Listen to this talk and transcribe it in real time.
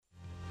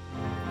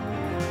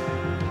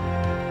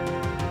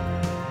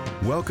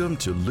Welcome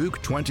to Luke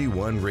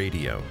 21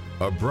 Radio,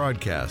 a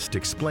broadcast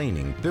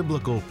explaining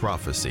biblical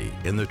prophecy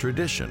in the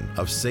tradition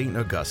of St.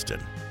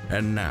 Augustine.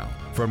 And now,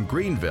 from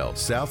Greenville,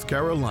 South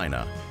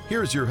Carolina,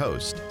 here's your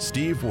host,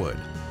 Steve Wood.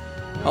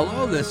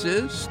 Hello, this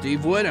is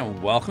Steve Wood,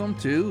 and welcome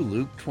to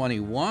Luke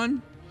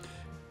 21.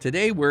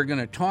 Today we're going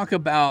to talk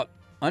about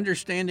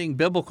understanding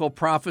biblical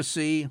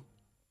prophecy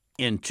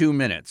in 2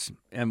 minutes.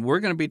 And we're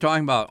going to be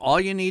talking about all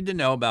you need to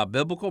know about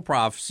biblical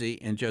prophecy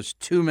in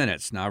just 2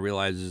 minutes. Now, I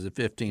realize this is a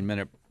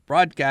 15-minute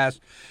broadcast,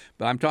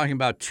 but I'm talking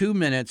about 2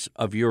 minutes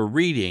of your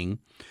reading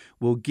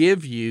will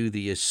give you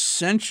the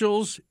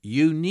essentials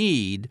you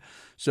need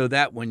so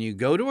that when you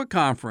go to a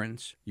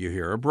conference, you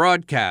hear a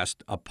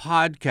broadcast, a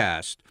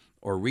podcast,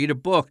 or read a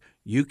book,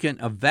 you can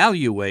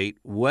evaluate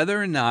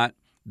whether or not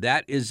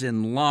that is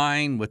in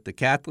line with the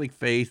Catholic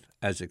faith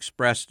as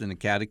expressed in the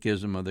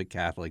Catechism of the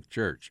Catholic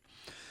Church.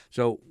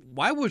 So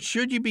why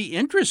should you be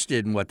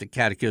interested in what the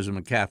Catechism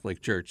of the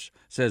Catholic Church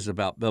says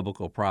about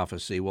biblical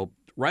prophecy? Well,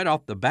 right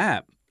off the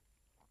bat,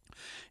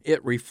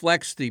 it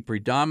reflects the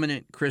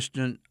predominant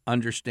Christian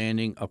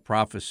understanding of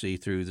prophecy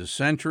through the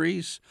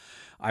centuries.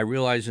 I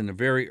realize in the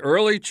very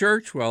early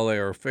church, while they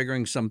were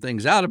figuring some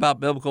things out about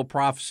biblical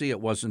prophecy,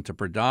 it wasn't the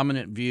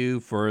predominant view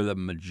for the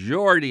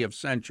majority of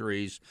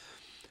centuries.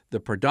 The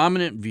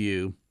predominant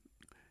view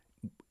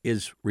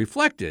is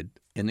reflected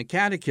in the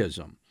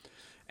Catechism.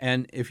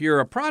 And if you're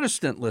a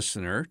Protestant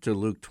listener to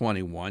Luke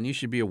 21, you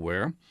should be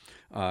aware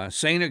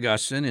St.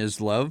 Augustine is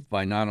loved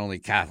by not only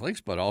Catholics,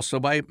 but also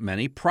by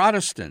many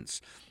Protestants.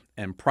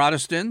 And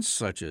Protestants,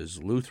 such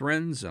as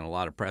Lutherans and a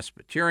lot of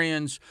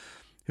Presbyterians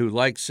who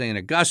like St.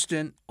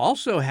 Augustine,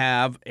 also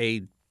have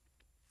a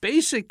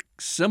basic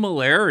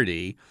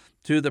similarity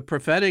to the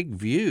prophetic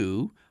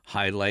view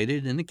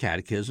highlighted in the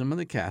Catechism of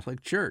the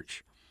Catholic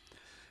Church.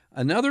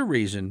 Another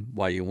reason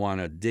why you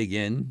want to dig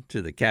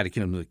into the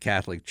Catechism of the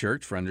Catholic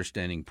Church for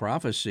understanding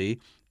prophecy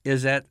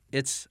is that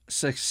it's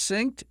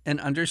succinct and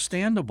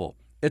understandable.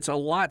 It's a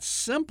lot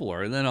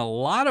simpler than a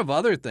lot of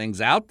other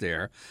things out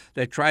there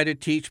that try to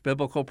teach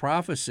biblical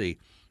prophecy.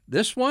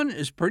 This one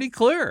is pretty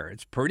clear.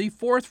 It's pretty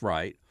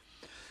forthright.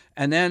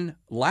 And then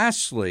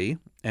lastly,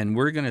 and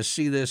we're going to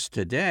see this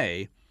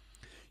today,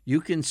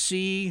 you can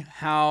see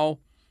how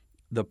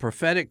the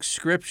prophetic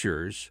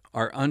scriptures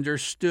are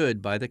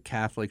understood by the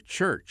Catholic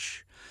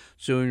Church.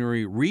 So when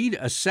we read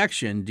a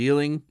section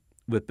dealing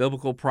with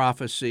biblical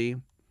prophecy,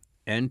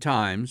 end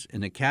times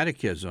in the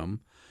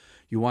Catechism,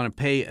 you want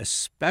to pay a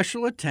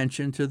special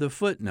attention to the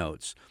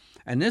footnotes.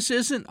 And this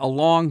isn't a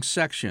long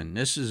section.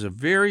 This is a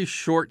very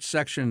short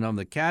section of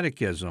the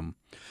Catechism.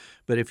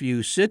 But if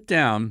you sit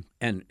down,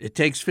 and it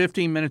takes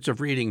 15 minutes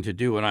of reading to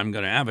do what I'm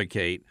going to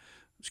advocate,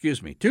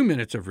 2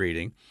 minutes of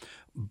reading,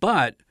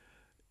 but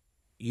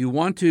you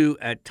want to,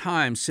 at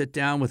times, sit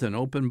down with an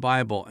open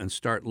Bible and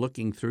start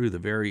looking through the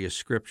various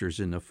scriptures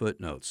in the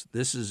footnotes.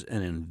 This is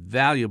an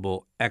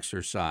invaluable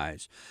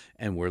exercise.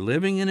 And we're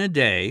living in a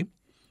day,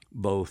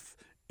 both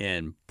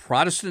in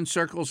Protestant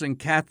circles and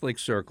Catholic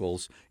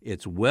circles,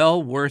 it's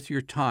well worth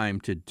your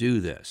time to do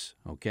this,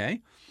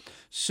 okay?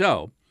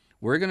 So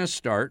we're going to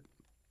start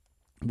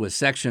with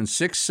section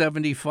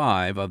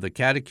 675 of the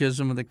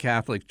Catechism of the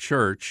Catholic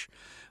Church.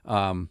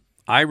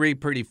 I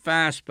read pretty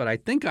fast, but I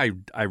think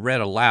I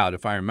read aloud,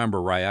 if I remember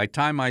right. I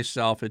timed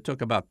myself. It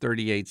took about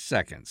 38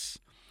 seconds.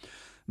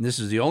 And this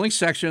is the only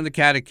section of the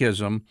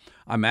Catechism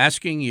I'm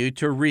asking you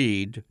to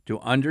read to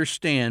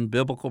understand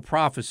biblical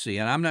prophecy.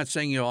 And I'm not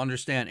saying you'll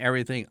understand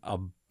everything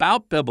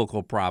about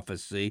biblical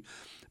prophecy,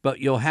 but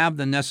you'll have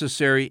the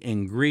necessary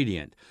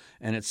ingredient.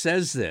 And it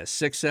says this,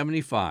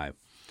 675,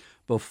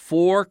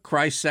 before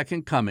Christ's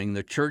second coming,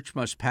 the church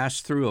must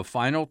pass through a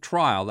final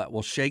trial that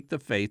will shake the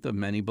faith of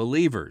many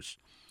believers.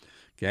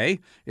 Okay?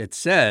 It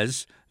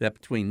says that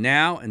between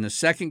now and the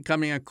second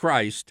coming of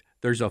Christ,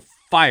 there's a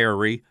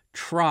fiery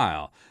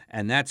trial.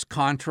 And that's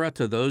contra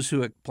to those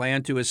who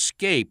plan to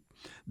escape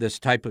this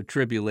type of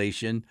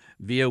tribulation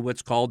via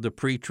what's called the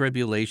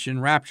pre-tribulation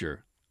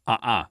rapture.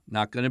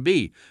 Not going to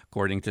be,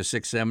 according to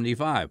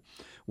 675.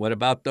 What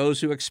about those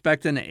who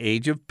expect an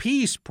age of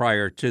peace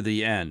prior to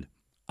the end?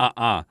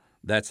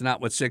 That's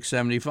not what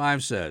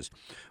 675 says.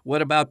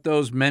 What about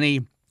those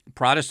many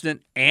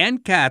Protestant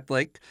and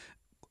Catholic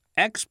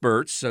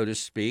experts, so to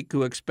speak,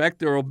 who expect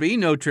there will be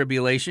no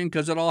tribulation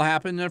because it all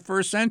happened in the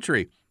first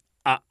century?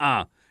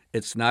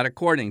 It's not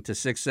according to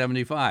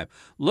 675.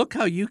 Look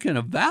how you can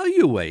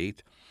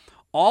evaluate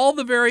all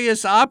the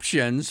various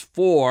options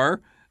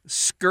for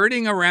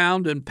skirting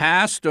around and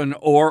past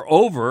or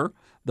over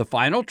the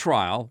final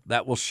trial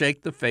that will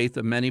shake the faith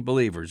of many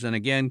believers. And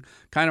again,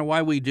 kind of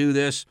why we do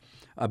this,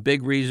 a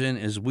big reason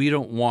is we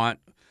don't want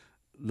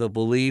the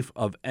belief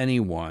of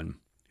anyone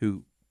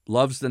who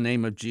loves the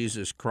name of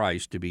Jesus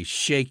Christ to be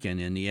shaken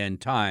in the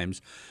end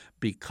times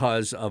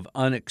because of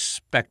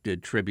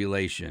unexpected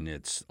tribulation.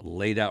 It's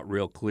laid out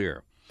real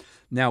clear.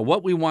 Now,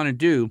 what we want to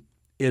do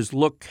is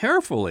look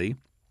carefully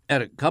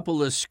at a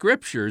couple of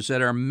scriptures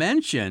that are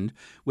mentioned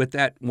with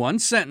that one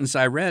sentence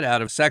I read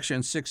out of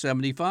section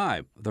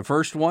 675. The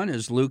first one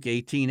is Luke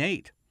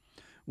 18:8.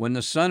 when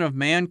the Son of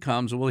Man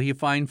comes, will he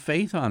find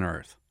faith on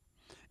earth?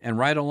 And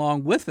right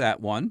along with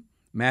that one,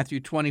 Matthew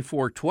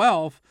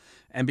 24:12,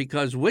 and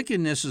because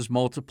wickedness is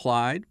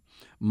multiplied,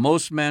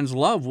 most men's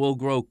love will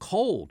grow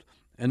cold.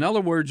 In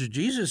other words,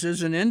 Jesus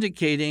isn't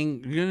indicating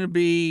it's going to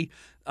be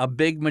a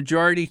big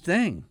majority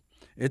thing.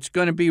 It's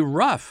going to be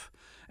rough.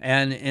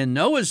 And in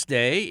Noah's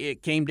day,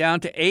 it came down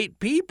to 8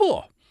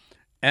 people.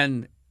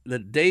 And the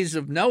days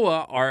of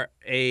Noah are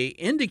an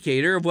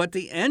indicator of what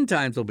the end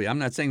times will be. I'm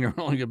not saying there are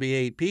only going to be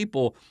 8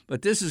 people,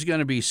 but this is going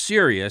to be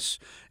serious,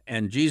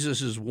 and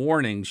Jesus'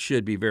 warnings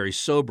should be very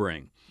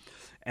sobering.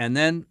 And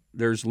then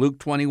there's Luke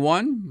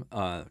 21,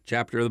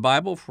 chapter of the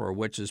Bible for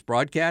which this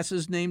broadcast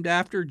is named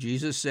after.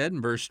 Jesus said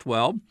in verse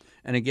 12,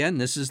 and again,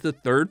 this is the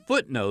third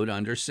footnote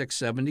under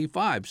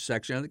 675,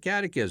 section of the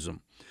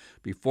Catechism.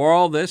 Before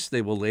all this,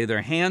 they will lay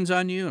their hands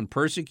on you and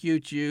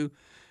persecute you,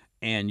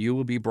 and you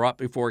will be brought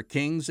before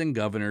kings and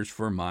governors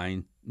for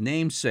my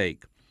name's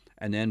sake.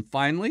 And then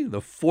finally,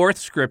 the fourth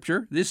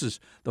scripture. This is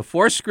the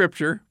fourth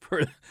scripture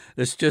for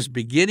this just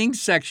beginning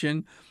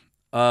section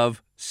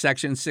of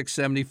section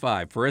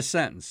 675 for a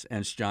sentence,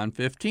 and it's John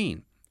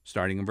 15,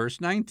 starting in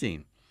verse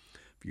 19.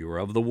 If you are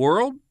of the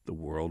world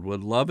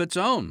would love its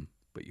own,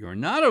 but you are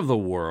not of the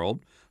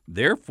world,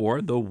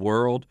 therefore the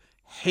world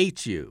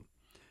hates you.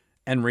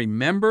 And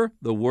remember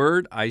the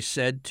word I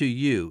said to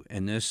you.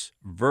 And this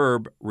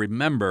verb,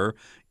 remember,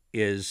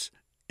 is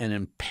an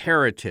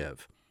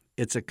imperative.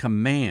 It's a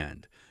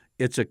command.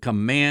 It's a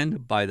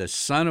command by the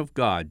Son of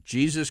God,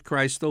 Jesus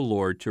Christ the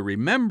Lord, to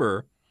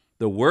remember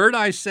the word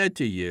I said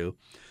to you.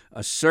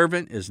 A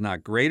servant is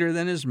not greater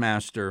than his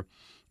master.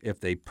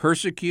 If they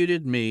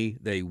persecuted me,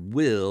 they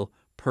will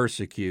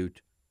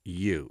persecute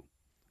you.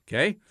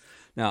 Okay?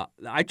 Now,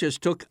 I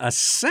just took a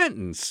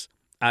sentence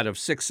out of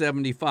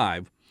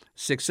 675.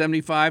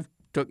 675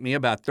 took me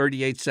about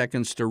 38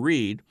 seconds to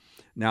read.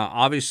 Now,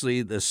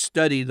 obviously, the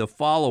study, the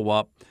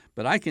follow-up,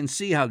 but I can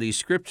see how these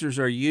scriptures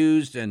are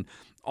used and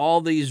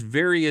all these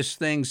various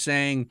things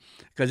saying,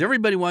 because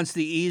everybody wants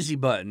the easy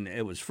button.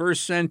 It was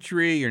first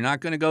century. You're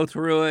not going to go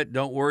through it.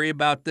 Don't worry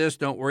about this.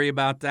 Don't worry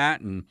about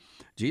that. And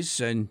Jesus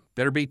said,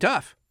 better be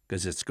tough,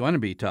 because it's going to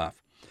be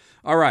tough.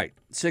 All right,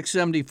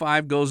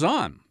 675 goes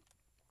on.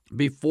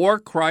 Before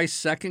Christ's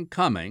second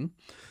coming,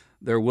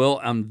 there will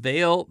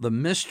unveil the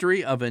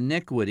mystery of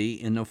iniquity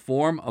in the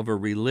form of a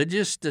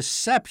religious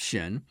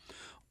deception,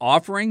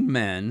 offering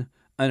men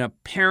an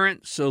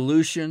apparent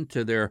solution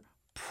to their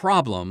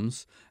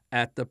problems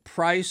at the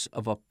price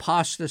of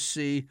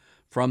apostasy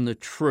from the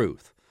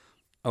truth.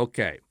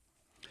 Okay.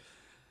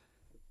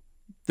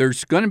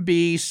 There's going to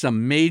be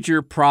some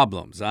major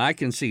problems. I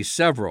can see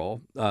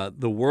several.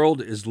 The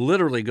world is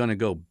literally going to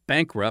go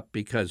bankrupt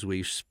because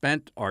we've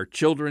spent our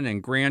children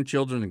and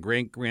grandchildren and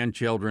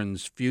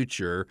great-grandchildren's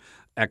future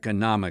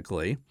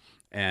economically.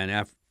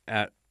 And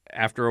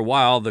after a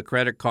while, the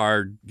credit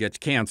card gets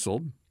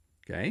canceled.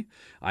 Okay,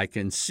 I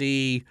can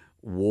see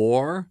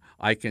war.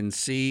 I can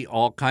see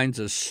all kinds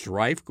of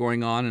strife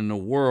going on in the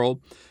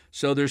world.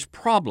 So there's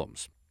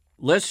problems.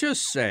 Let's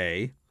just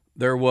say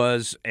there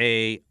was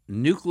a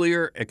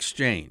nuclear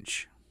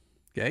exchange,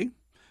 okay?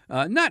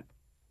 Not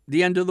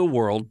the end of the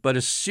world, but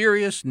a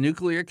serious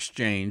nuclear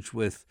exchange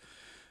with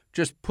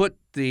just put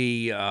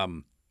the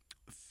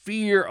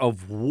fear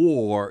of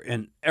war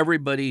in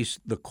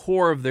the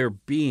core of their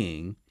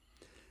being.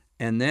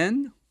 And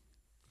then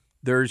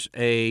there's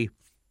a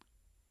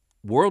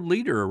world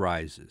leader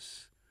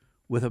arises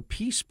with a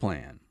peace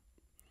plan.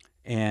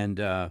 And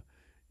why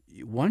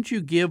don't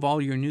you give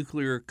all your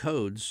nuclear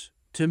codes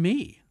to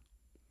me?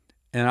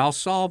 And I'll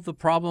solve the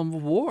problem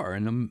of war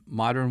in the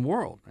modern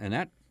world. And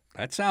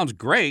that sounds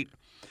great,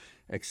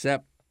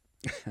 except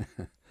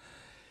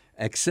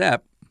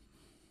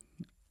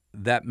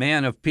that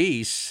man of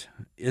peace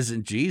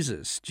isn't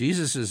Jesus.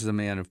 Jesus is the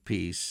man of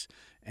peace,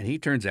 and he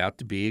turns out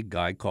to be a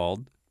guy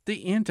called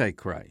the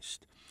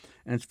Antichrist.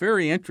 And it's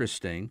very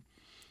interesting.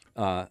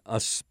 A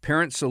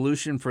apparent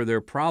solution for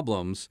their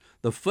problems,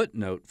 the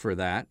footnote for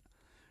that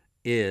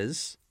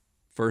is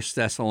 1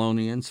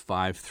 Thessalonians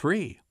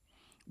 5:3.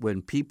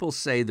 When people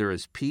say there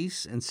is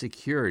peace and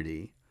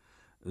security,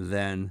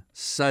 then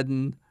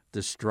sudden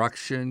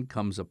destruction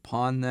comes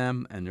upon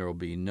them and there will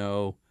be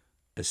no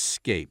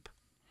escape.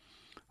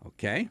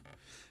 Okay?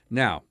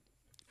 Now,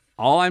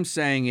 all I'm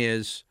saying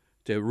is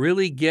to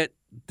really get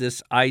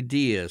this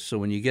idea, so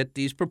when you get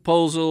these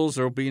proposals,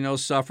 there will be no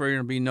suffering,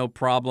 there will be no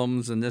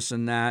problems and this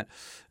and that.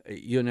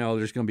 You know,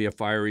 there's going to be a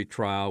fiery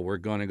trial. We're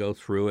going to go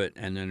through it,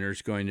 and then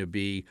there's going to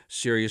be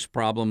serious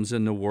problems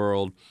in the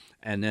world.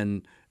 And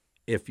then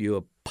if you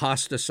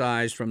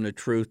apostatize from the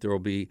truth, there will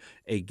be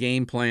a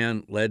game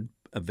plan led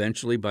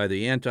eventually by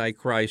the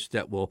Antichrist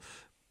that will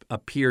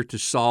appear to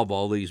solve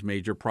all these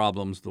major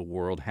problems the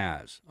world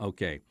has.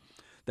 Okay,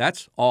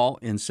 that's all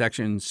in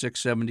section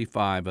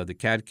 675 of the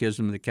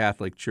Catechism of the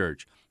Catholic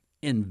Church.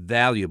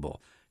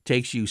 Invaluable.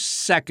 Takes you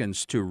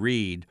seconds to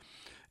read,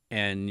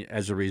 and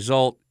as a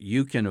result,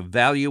 you can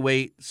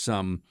evaluate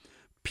some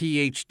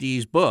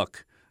PhD's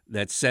book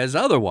that says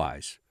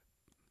otherwise.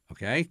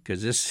 Okay,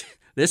 because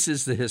this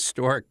is the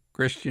historic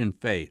Christian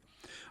faith.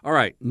 All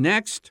right,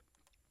 next,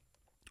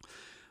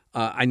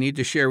 I need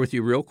to share with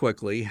you real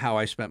quickly how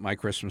I spent my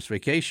Christmas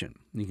vacation.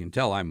 You can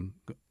tell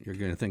you're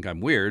going to think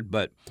I'm weird,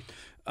 but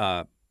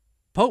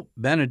Pope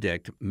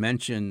Benedict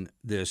mentioned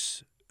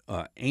this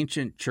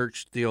ancient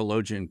church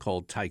theologian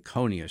called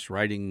Tychonius,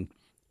 writing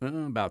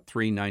about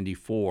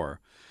 394.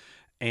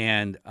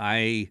 And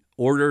I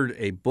ordered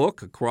a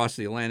book across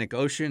the Atlantic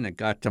Ocean. It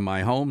got to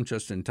my home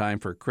just in time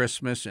for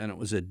Christmas, and it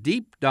was a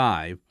deep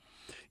dive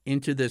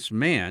into this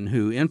man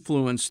who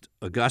influenced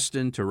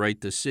Augustine to write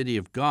The City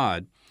of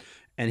God.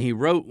 And he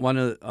wrote one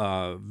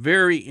of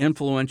very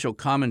influential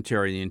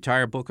commentary, the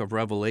entire book of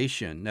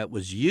Revelation, that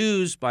was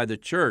used by the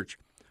church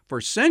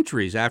for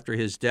centuries after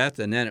his death,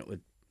 and then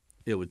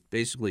it was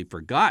basically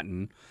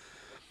forgotten.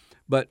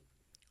 But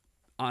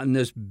on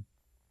this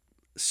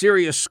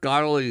serious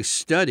scholarly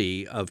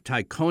study of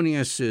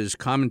Tychonius's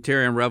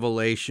commentary on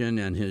Revelation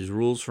and his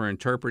rules for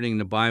interpreting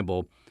the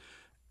Bible,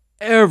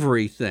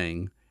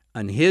 everything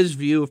on his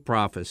view of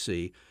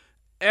prophecy,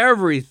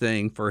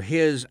 everything for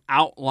his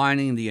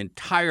outlining the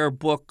entire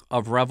book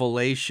of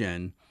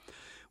Revelation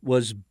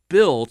was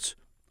built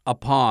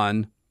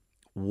upon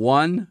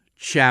one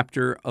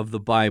chapter of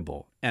the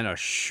Bible, and a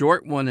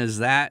short one as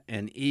that,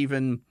 and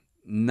even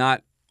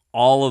not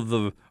all of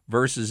the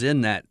verses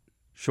in that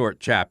short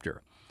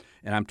chapter.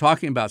 And I'm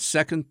talking about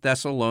 2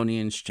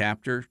 Thessalonians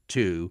chapter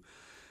 2,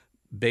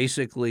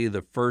 basically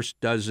the first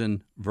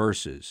dozen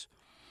verses.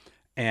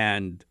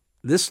 And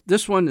this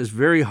one is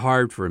very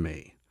hard for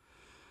me,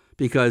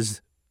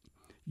 because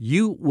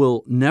you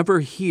will never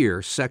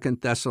hear 2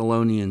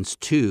 Thessalonians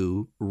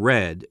 2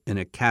 read in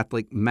a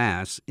Catholic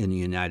Mass in the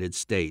United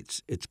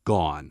States. It's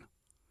gone.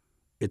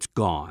 It's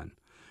gone.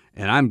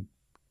 And I'm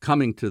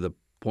coming to the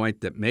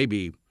point that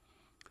maybe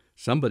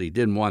somebody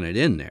didn't want it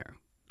in there.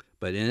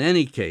 But in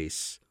any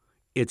case,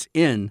 it's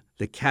in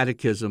the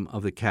Catechism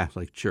of the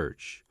Catholic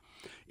Church.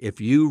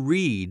 If you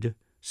read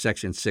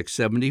section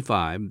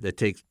 675,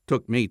 that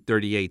took me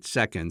 38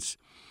 seconds,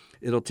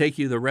 it'll take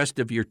you the rest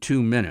of your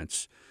 2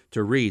 minutes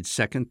to read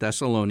 2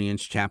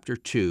 Thessalonians chapter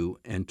 2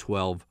 and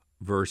 12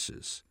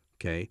 verses,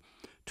 okay?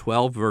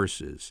 12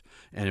 verses.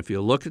 And if you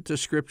look at the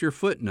scripture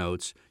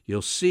footnotes,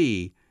 you'll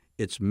see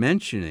it's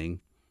mentioning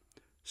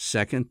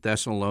 2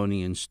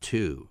 Thessalonians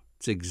 2.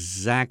 It's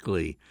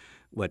exactly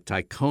what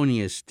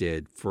Tychonius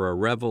did for a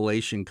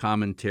Revelation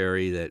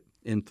commentary that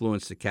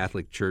influenced the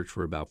Catholic Church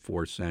for about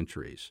 4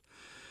 centuries.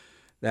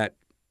 That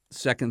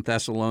 2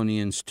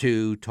 Thessalonians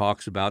 2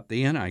 talks about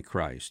the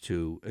Antichrist,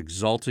 who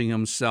exalting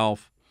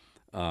himself,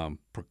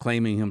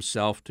 proclaiming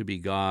himself to be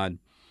God,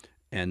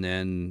 and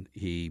then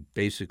he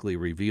basically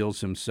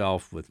reveals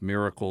himself with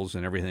miracles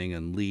and everything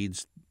and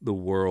leads the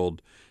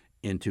world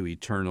into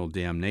eternal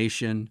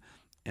damnation,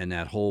 and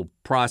that whole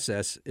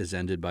process is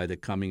ended by the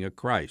coming of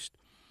Christ.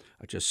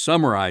 I just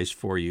summarized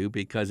for you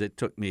because it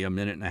took me a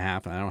minute and a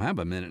half, and I don't have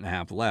a minute and a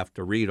half left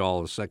to read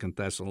all of 2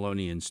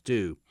 Thessalonians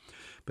 2.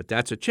 But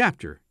that's a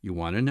chapter you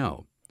want to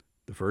know.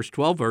 The first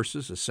 12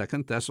 verses of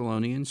 2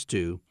 Thessalonians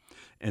 2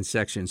 and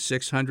section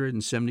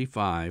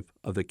 675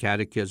 of the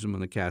Catechism of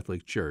the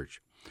Catholic Church.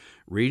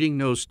 Reading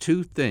those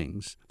two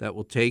things that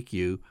will take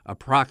you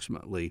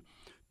approximately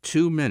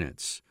 2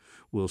 minutes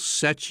will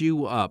set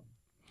you up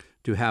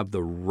to have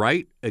the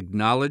right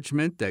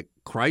acknowledgement that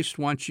Christ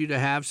wants you to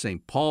have,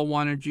 St. Paul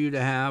wanted you to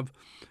have,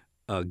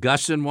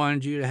 Augustine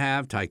wanted you to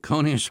have,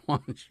 Tychonius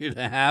wanted you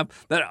to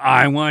have, that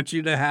I want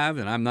you to have,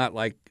 and I'm not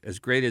like as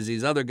great as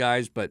these other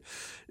guys, but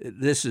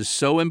this is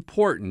so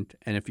important,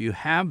 and if you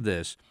have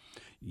this,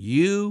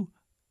 you,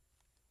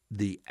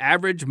 the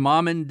average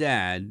mom and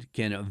dad,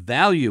 can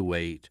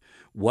evaluate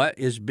what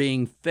is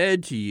being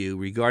fed to you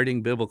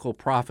regarding biblical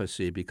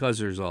prophecy, because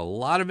there's a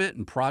lot of it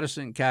in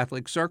Protestant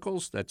Catholic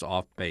circles that's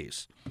off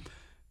base.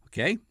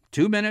 Okay,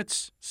 2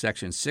 minutes,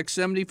 section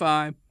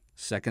 675,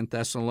 2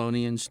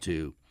 Thessalonians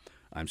 2.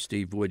 I'm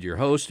Steve Wood, your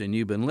host, and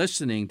you've been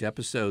listening to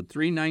episode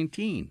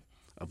 319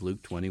 of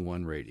Luke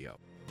 21 Radio.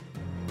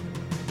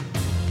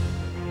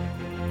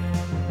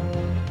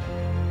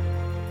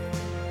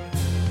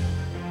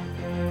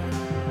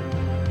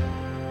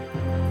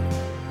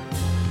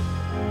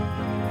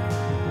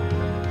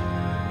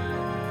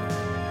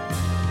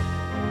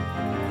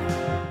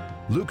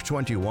 Luke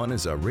 21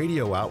 is a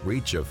radio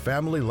outreach of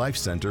Family Life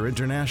Center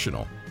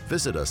International.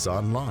 Visit us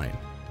online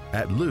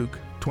at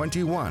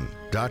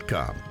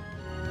luke21.com.